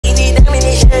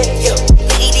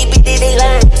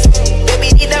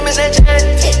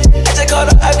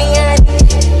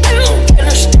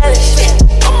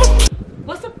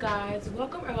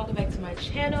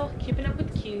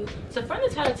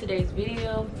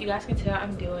So you guys can tell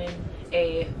I'm doing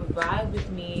a vibe with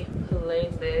me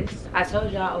playlist. I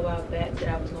told y'all a while back that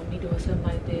I was gonna be doing something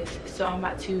like this, so I'm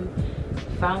about to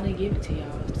finally give it to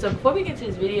y'all. So before we get to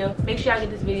this video, make sure y'all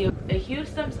give this video a huge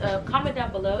thumbs up, comment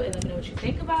down below and let me know what you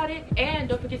think about it, and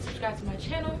don't forget to subscribe to my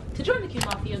channel to join the Q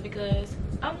Mafia, because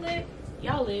I'm lit,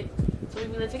 y'all lit, so we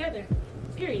be lit together,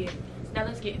 period. Now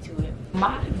let's get into it.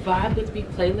 My vibe with me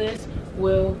playlist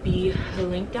will be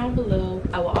linked down below.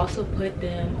 I will also put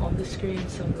them on the screen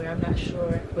somewhere, I'm not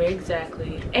sure where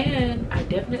exactly. And I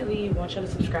definitely want y'all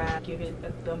to subscribe, give it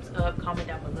a thumbs up, comment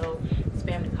down below,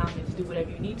 spam the comments, do whatever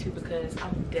you need to, because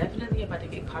I'm definitely about to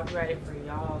get copyrighted for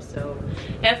y'all, so,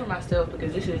 and for myself,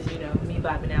 because this is, you know, me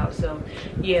vibing out. So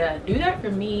yeah, do that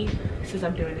for me since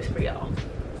I'm doing this for y'all.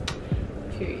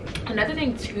 Period. Another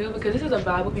thing too, because this is a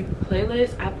vibe with me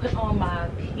playlist, I put on my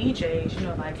PJs, you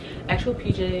know, like actual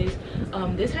PJs.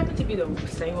 This happened to be the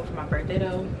same one for my birthday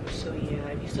though, so yeah,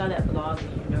 if you saw that vlog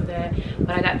you know that.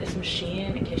 But I got this from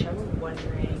Shein, in case y'all were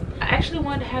wondering. I actually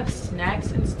wanted to have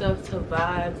snacks and stuff to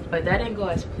vibe, but that didn't go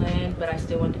as planned, but I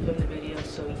still wanted to film the video,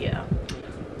 so yeah,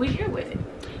 we here with it.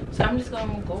 So I'm just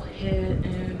gonna go ahead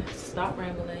and stop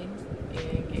rambling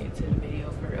and get into the video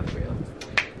for real,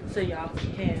 so y'all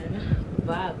can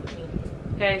vibe with me.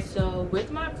 Okay, so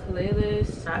with my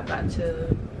playlist, I'm about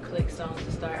to click songs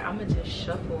to start. I'm gonna just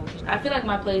shuffle. I feel like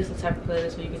my playlist is the type of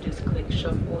playlist where you can just click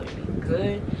shuffle and be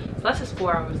good. Plus it's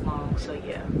 4 hours long, so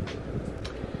yeah,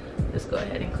 let's go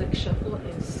ahead and click shuffle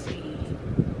and see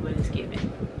what it's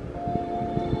giving.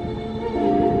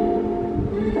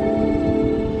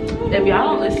 If y'all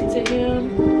don't listen to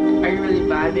him, are you really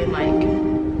vibing? Like,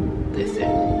 listen.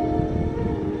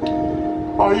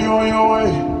 Are you on your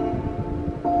way?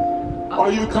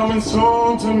 Are you coming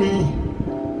soon to me?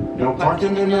 No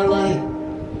parking in LA,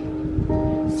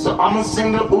 so I'ma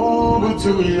send the Uber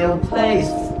to your place.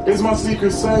 Is my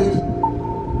secret safe?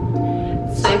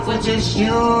 Safe with just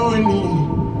you and me.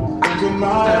 Thinking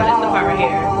my This is the part right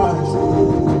here.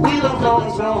 We don't know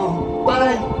what's wrong,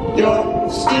 but you're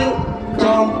still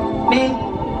coming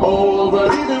over.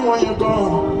 Even when you're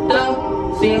gone, the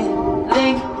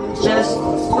feeling just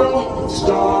grows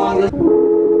stronger.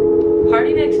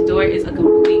 Party Next Door is a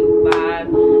complete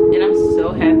vibe, and I'm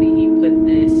so happy he put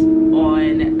this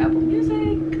on Apple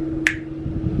Music.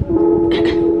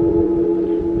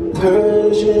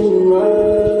 Persian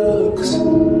rugs,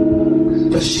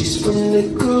 but she's from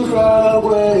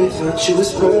Nicaragua. Thought she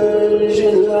was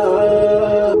Persian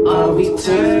love. Are we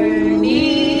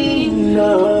turning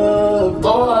up,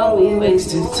 or are we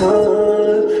wasting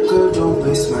time? Girl, don't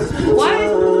waste my time. What? You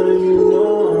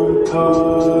know I'm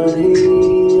partying.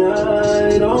 I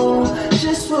don't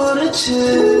just wanna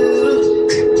chill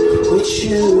with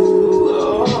you.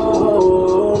 Oh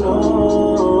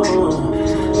no,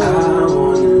 I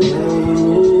wanna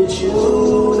lay with you.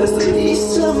 That's the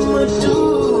least I'ma do.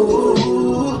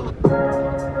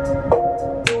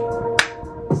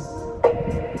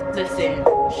 Listen,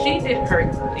 she did her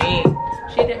thing.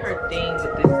 She did her thing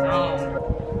with this song.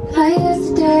 Like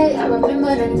yesterday, I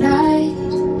remember the night.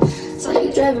 Saw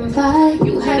you driving by,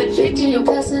 you had a drink in your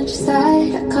passenger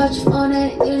side. I caught your phone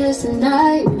and you just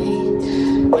denied me.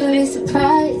 Really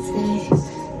surprising,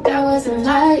 that wasn't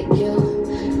like you.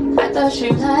 I thought you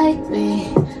liked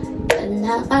me, but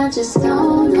now I just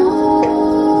don't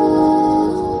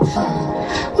know.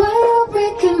 Why you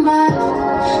breaking my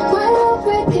heart? Why you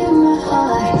breaking my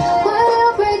heart? Why you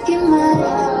breaking my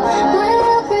heart? Why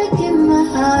you breaking my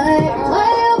heart? Why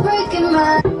you breaking my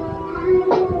heart?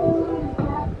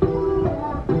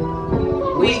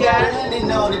 We got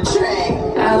it on the track.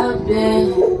 I've been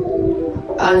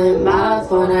all in my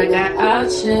phone, I got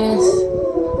options,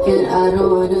 and I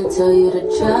don't wanna tell you to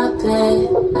drop it.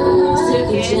 Sick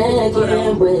of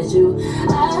checking with you.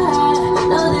 I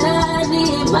know that I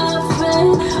need my friend.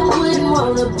 Wouldn't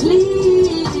wanna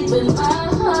bleed deep in my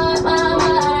heart, my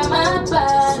mind, my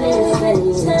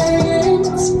body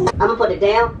says. I'ma put it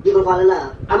down, you gon' fall in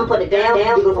love. I'ma put it down, you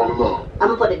gon' fall in love.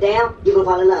 I'ma put it down, you gon'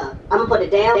 fall in love. I'ma put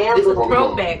it down, This you is gon' fall in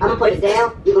love. throwback. I'ma put it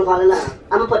down, you gon' fall in love.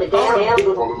 I'ma put it down, you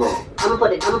gon' fall in love. I'ma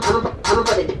put it, I'ma put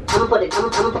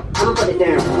it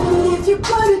down. If you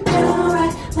put it down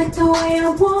right, like the way I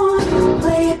want,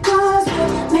 play it close,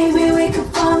 maybe we could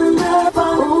fall in love.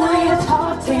 Ooh, your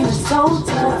heart changes so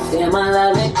tough. Damn, I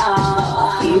love it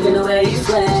all, even the way you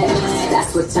flex.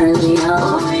 That's what turns me on.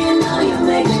 Oh, you know you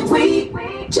make me weak.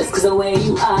 Just cause the way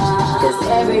you are, cause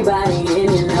everybody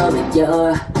in you know that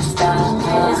you're a star.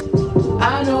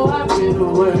 I know I've been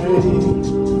away.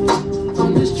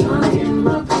 I'm just trying to get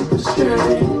my paper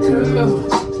straight, girl.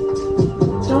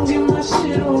 Don't give my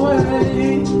shit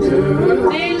away, girl.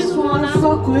 They just wanna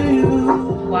fuck with you.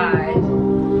 Why?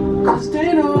 cause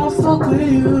they know I fuck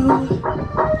with you.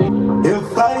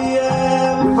 If I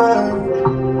ever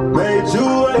made you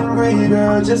angry,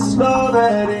 girl, just know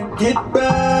that it get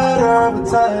better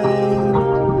with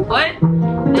time. What?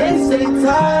 They say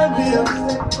time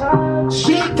heals.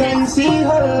 She can't see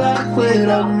her life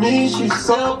without me, she's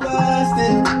so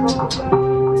blasted.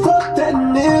 Fuck that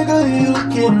nigga, you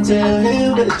can tell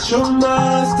him that you're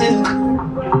mine still.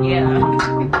 Yeah.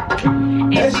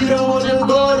 And she don't wanna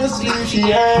go to sleep, she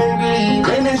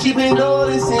angry. And then she been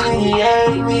noticing he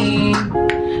ain't me.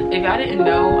 If y'all didn't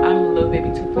know, I'm a little baby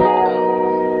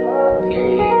 2.0.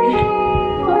 Period.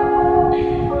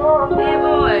 Hey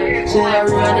boy. She like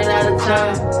we running out of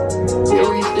time. Yeah,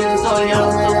 we still so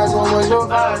young, man, that's what was your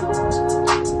vibe.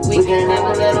 We can't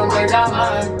never let them break our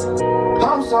mind.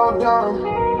 I'm so dumb.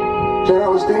 That I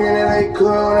was thinking that they could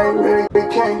when they really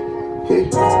became.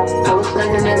 Yeah. I was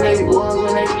thinking that they was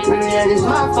when they really ain't. It's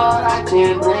my fault, I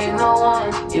can't blame no one.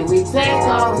 If we take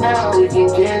off now, we can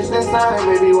catch the sun.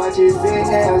 Baby, watch his big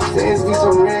ass, let's get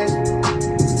some rest.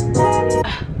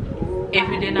 If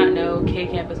you did not know,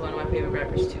 K-Camp is one of my favorite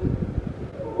rappers too.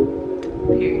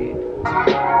 Period.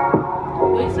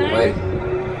 What you saying? Wait.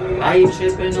 Why you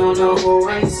tripping on the whole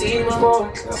I ain't seen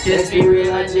before? Just be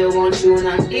real, I just want you and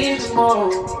I need you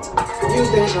more. You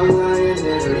think I'm lying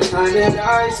every time that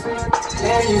I speak,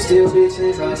 and you still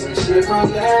bitching about some shit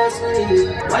from last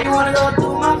week. Why you wanna go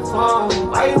through my phone?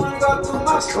 Why you wanna go through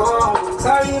my phone?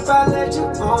 Sorry if I let you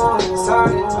on.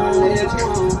 Sorry if I let you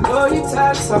on. No, you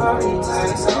tired, sorry.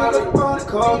 Sorry, you wanna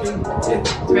call me. Yeah.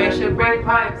 Pressure break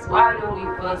pipes, why do we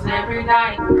fuss every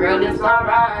night? Girl, it's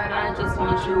alright, I just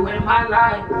want you in my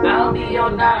life. I'll be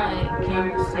your night,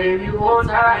 can you save you all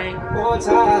time? All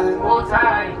time. All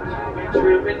time.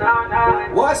 Tripping all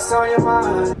night. What's on your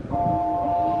mind?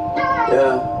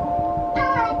 Yeah.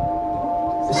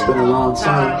 It's been a long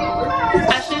time.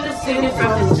 I should have seen it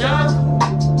from the jump.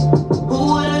 Who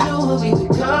would've knew what we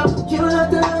become? You don't have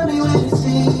to love me when it's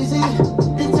easy.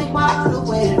 Then take my heart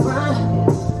away and run.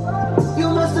 You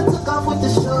must have took off with the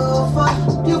chauffeur.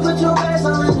 You put your bags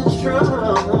all in the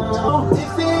trunk.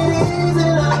 If it is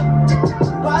enough,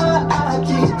 why I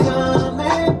keep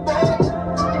coming back?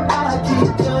 I keep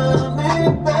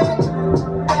coming back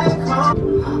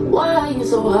home. Why are you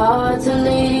so hard to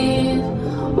leave?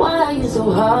 Why are you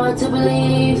so hard to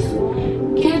believe?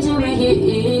 Can't you make it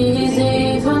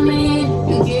easy for me?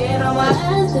 You get on my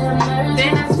ass and I'm nervous.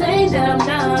 Then I say that I'm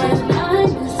done. I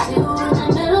miss you in the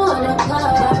middle of the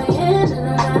club. By the end of the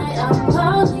night, I'm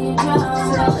probably drunk.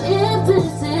 So if this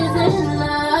isn't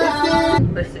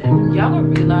love. Listen, y'all don't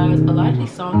realize a lot of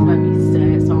these songs might be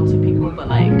sad songs for people, but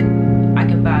like, I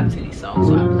can vibe to these songs,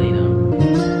 so I play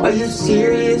them. Are you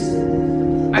serious?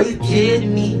 Are you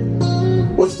kidding me?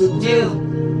 What's the deal?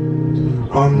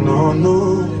 Oh no,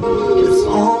 no, it's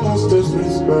almost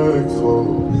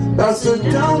disrespectful. That's a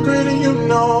downgrade and you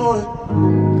know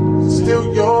it.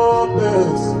 Still your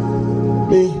best,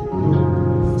 me.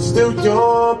 Still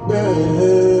your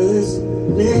best,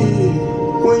 me.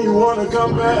 When you wanna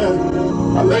come back,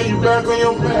 I lay you back on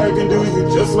your back and do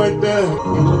you just like that.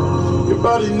 Your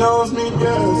body knows me,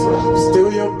 yes,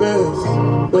 still your best,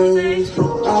 best.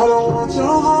 I don't want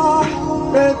your heart,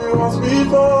 baby, once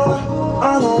before.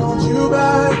 I don't want you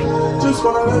back, just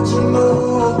wanna let you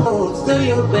know. Still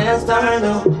your best, I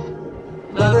know.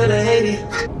 Love it or hate it.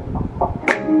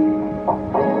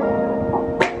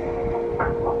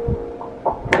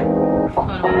 Hold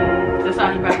on. That's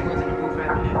how he about to go to the booth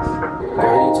after this.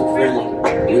 Girl, you too friendly.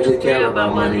 You just care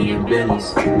about money and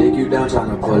business. Dick you down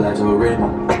tryna pull out your Remy.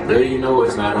 Girl, you know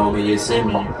it's not on me, it's in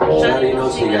me. Shawty know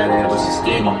she got ass, but she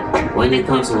skinny. When it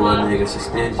comes to a nigga, she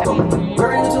stingy.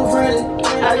 Girl, you too friendly.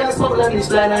 I got smoke, let me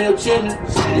slide on your chimney.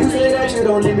 You say that you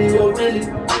don't need me, but really.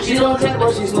 She don't drink,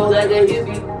 but she smoke like a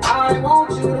hippie. I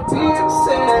want you to be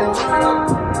yourself.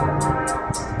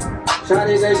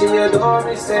 Shawty say she adore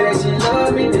me, say that she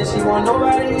love me, then she want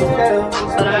nobody else.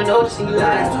 But I know she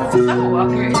lies. Summer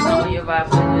Walker is not on your vibe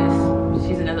playlist.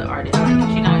 She's another artist. Like, if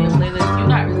she's not on your playlist, you're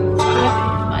not really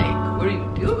vibing. Like, what are you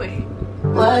doing?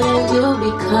 What have you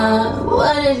become?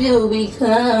 What have you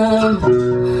become?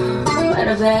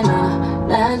 Matter of fact, no,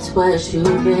 that's what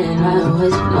you've been. I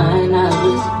was mine, I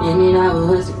was in it, I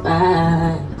was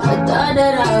fine. I thought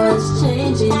that I was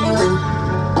changing you.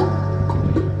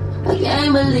 I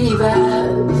can't believe I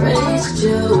praised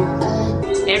you.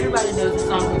 Everybody knows the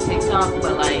song from TikTok,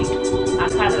 but like, I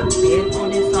kind of been on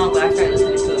this song, but I started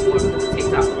listening to it more because of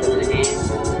TikTok because of the dance,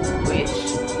 which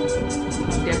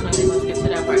I'm definitely gonna skip to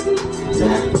that part.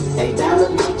 Hey, dollar,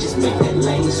 just make that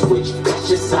lane switch. That's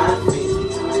just how I feel.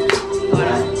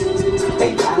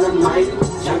 Hey, dollar, might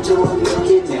jump to a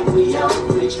million and we all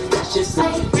rich. That's just how I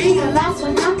realize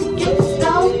when I'm together.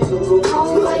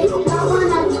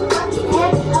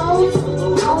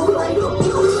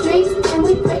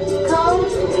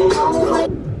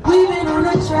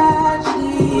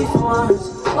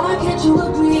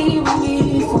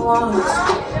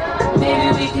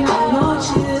 we can have no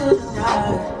chill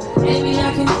tonight. Maybe I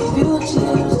can give you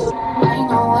chills. I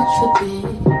know what you did.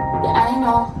 Yeah, I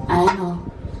know.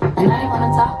 And I wanna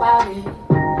talk about it.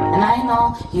 And I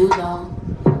know you don't.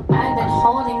 I've been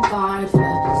holding guard for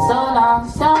so long.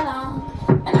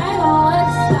 And I know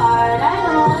it's start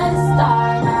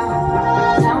now.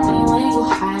 Tell me where you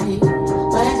hide,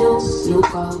 where do you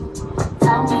go?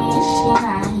 Tell me if she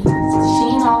nice, she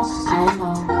knows I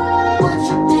know what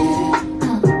you did.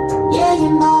 Yeah, you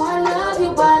know I love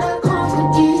you, but I can't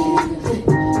forgive it.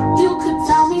 You could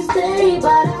tell me stay, but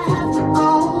I have to go.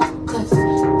 'Cause I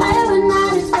would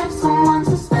not expect someone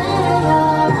to stay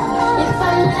around if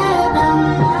I let them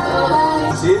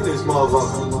know. See this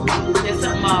motherfucker. There's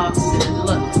something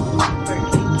look.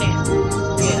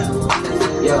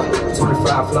 Yeah,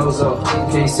 25 flows up.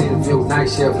 Can't see the view, night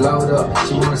shift load up.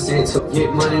 She wanna see it too.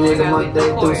 Get money, nigga, Monday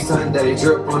through Sunday.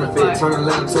 Drip on the fit, turn a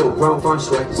lamp to a grown fun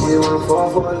sway. She wanna fall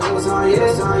for a little time,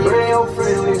 yes. Bring your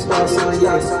friend, we can start some,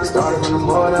 yes. Started from the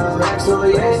morning, racks on,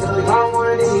 yes. I'm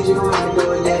one of these, you gon' have to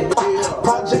do it, yeah.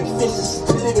 Project fixes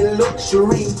to live in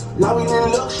luxury. Now we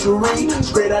in luxury.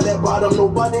 Straight out that bottom,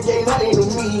 nobody gave nothing to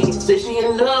me. Say she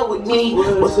in love with me.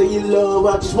 But say you love,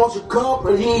 I just want your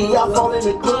company. I fall in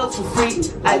the club for free.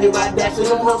 I give my dash to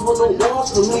them husbands who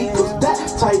wants for me. 'Cause that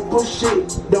type of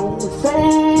shit don't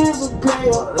phase a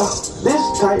player. This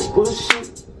type of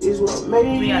shit is what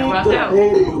made the hater.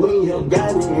 When you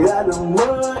got it out of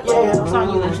mud, yeah. What song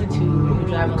you listen to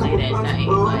driving late at night?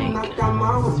 Like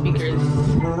speakers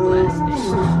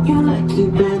blasting. You like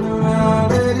keeping around,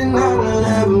 lady, not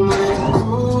 11 man.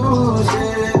 Ooh,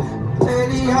 shit.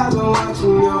 Lady, I've been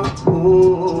watching your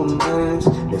movements.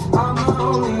 If I'm the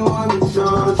only one that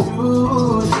showed you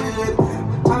shit,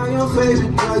 I'm your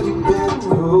favorite drug you've been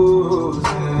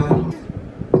losing.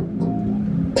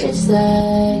 It's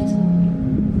like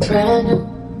brand new,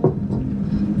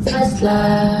 first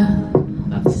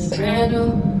love, it's brand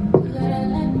new.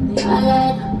 I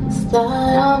gotta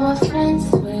start all my friends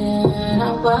when I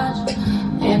watch,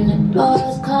 and the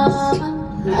doors come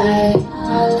like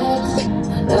Alex.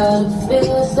 I love to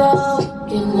feel so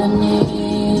in the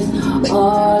knees,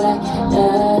 all like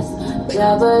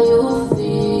SWV.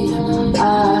 I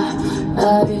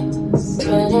love you,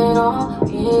 spread it on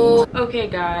me. Okay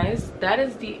guys, that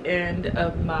is the end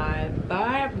of my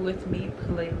Vibe With Me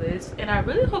playlist, and I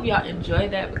really hope y'all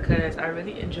enjoyed that because I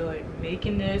really enjoyed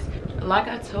making this. Like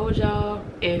I told y'all,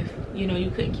 if you know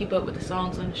you couldn't keep up with the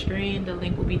songs on the screen, the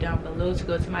link will be down below to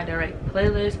go to my direct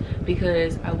playlist,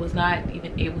 because I was not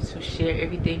even able to share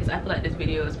everything because I feel like this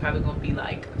video is probably going to be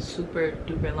like super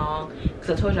duper long, because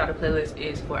I told y'all the playlist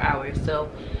is 4 hours. So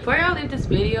before y'all leave this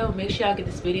video, make sure y'all give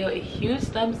this video a huge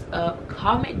thumbs up,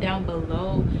 comment down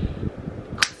below,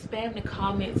 spam the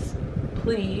comments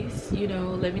please, you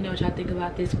know, let me know what y'all think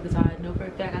about this, because I know for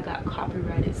a fact I got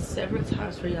copyrighted several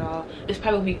times for y'all. It's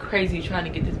probably gonna be crazy trying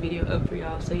to get this video up for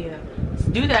y'all, so yeah,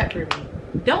 do that for me.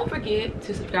 Don't forget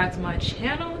to subscribe to my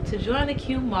channel to join the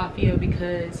Q Mafia,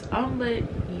 because I'm lit,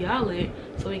 y'all lit,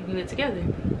 so we can do it together,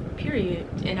 period.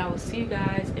 And I will see you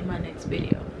guys in my next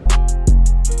video.